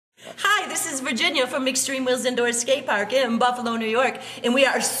is Virginia from Xtreme Wheels Indoor Skate Park in Buffalo, New York, and we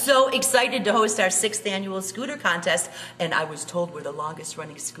are so excited to host our 6th annual scooter contest, and I was told we're the longest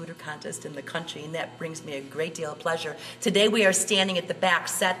running scooter contest in the country, and that brings me a great deal of pleasure. Today we are standing at the back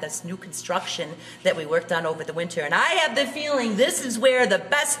set, that's new construction that we worked on over the winter, and I have the feeling this is where the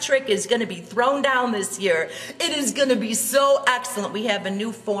best trick is going to be thrown down this year. It is going to be so excellent. We have a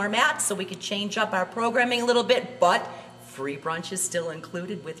new format so we could change up our programming a little bit, but free brunch is still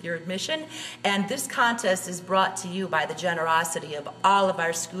included with your admission. And this contest is brought to you by the generosity of all of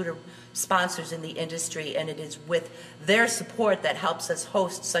our scooter sponsors in the industry, and it is with their support that helps us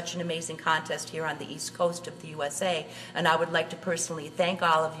host such an amazing contest here on the East Coast of the USA. And I would like to personally thank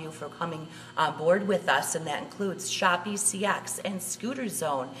all of you for coming on board with us, and that includes Shop ECX and Scooter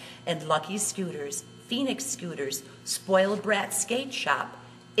Zone and Lucky Scooters, Phoenix Scooters, Spoiled Brat Skate Shop,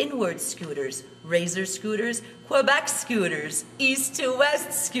 Inward Scooters, Razor Scooters, Quebec Scooters, East to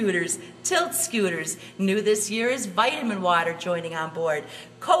West Scooters, Tilt Scooters. New this year is Vitamin Water joining on board,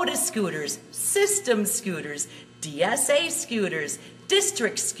 Coda Scooters, System Scooters, DSA Scooters,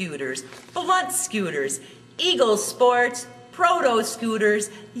 District Scooters, Blunt Scooters, Eagle Sports, Proto Scooters,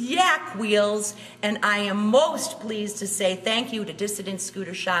 Yak Wheels, and I am most pleased to say thank you to Dissident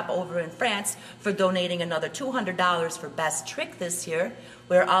Scooter Shop over in France for donating another $200 for Best Trick this year.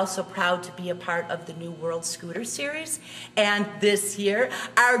 We're also proud to be a part of the New World Scooter Series, and this year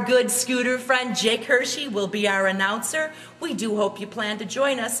our good scooter friend Jake Hershey will be our announcer. We do hope you plan to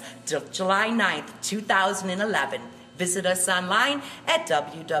join us till July 9th, 2011. Visit us online at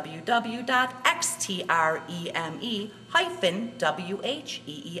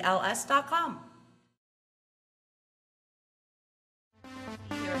www.xtreme-wheels.com.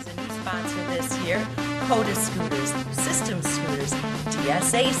 Here's a new sponsor this year, Coda Scooters, System Scooters,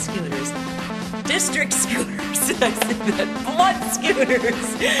 DSA Scooters, District Scooters, Blunt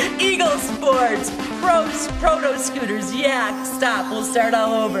Scooters, Eagle Sports, Proto Scooters, Yak, stop, we'll start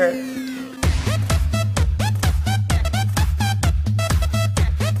all over.